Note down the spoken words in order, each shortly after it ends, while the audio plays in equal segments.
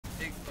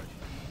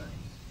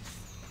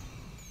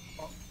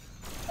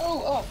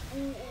Oh, oh.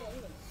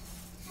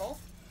 Mo?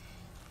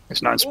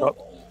 It's 9 spot.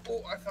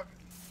 Oh, I fucking...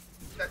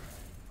 That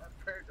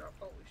prayer drop,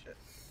 holy shit.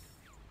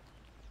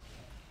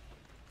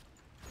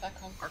 Back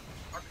on.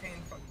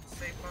 Arcane fucking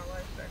saved my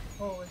life there.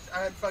 Holy shit, I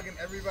had fucking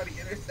everybody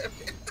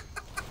intercepted.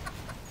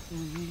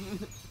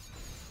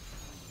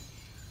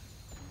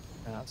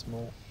 That's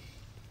more.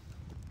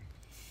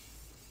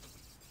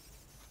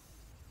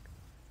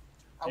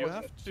 You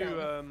have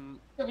to,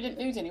 Yeah, we didn't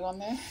lose anyone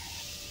there.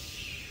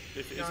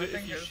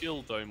 if you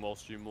shield dome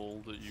whilst you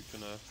maul, that you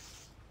can,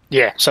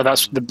 Yeah, so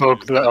that's the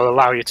bug that will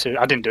allow you to...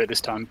 I didn't do it this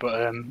time,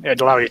 but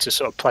it'd allow you to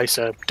sort of place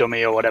a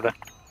dummy or whatever.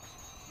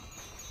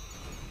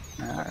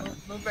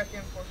 Move back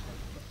in for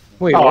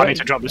Wait, oh, what? I need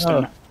to drop this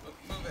down.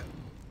 Move it.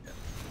 Yeah.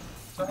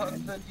 So how's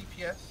the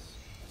DPS?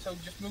 So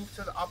just move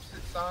to the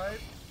opposite side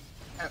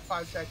at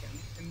 5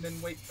 seconds, and then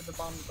wait for the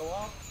bomb to go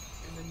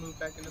off, and then move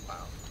back into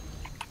pile.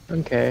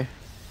 Okay.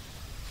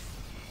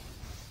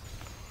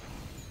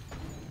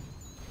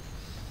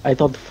 I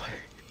thought the fire.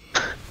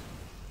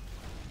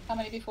 How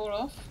many before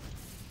off?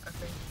 I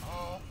think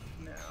off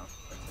now.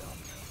 Let's see,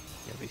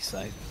 off Yeah, be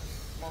safe.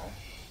 now. Small.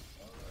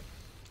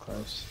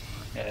 Close.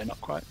 Yeah,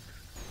 not quite.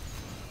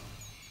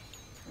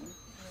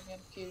 We had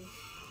a few.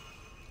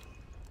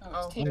 Oh,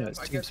 Oh, it's yeah, Tifa. it's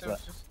I team guess it split.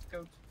 was just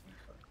go to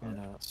Oh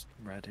no, that's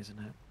red, isn't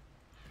it?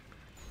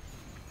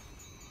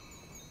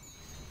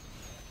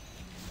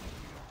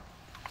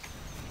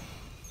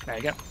 There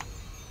you go.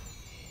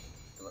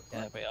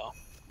 Yeah, we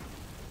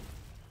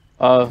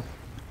are.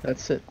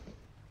 That's it.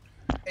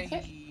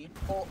 A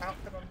full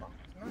outfit unlocked.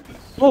 Nice.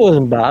 That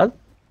wasn't bad.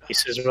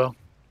 Ace as well,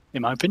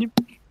 in my opinion.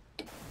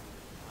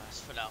 Nice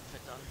full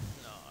outfit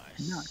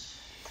done. Nice.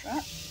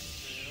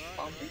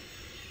 Bumpy.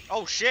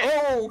 Oh shit!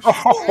 Oh,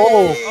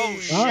 Oh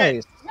shit!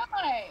 Nice.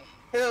 Nice!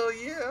 hell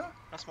yeah.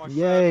 That's my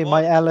Yay, third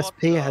my one. What LSP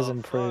the has fuck?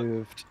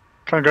 improved.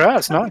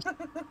 Congrats, nice.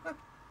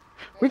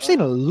 We've seen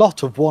a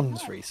lot of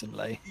ones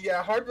recently.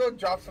 Yeah, hard mode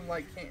drops them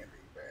like candy,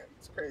 man.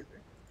 It's crazy.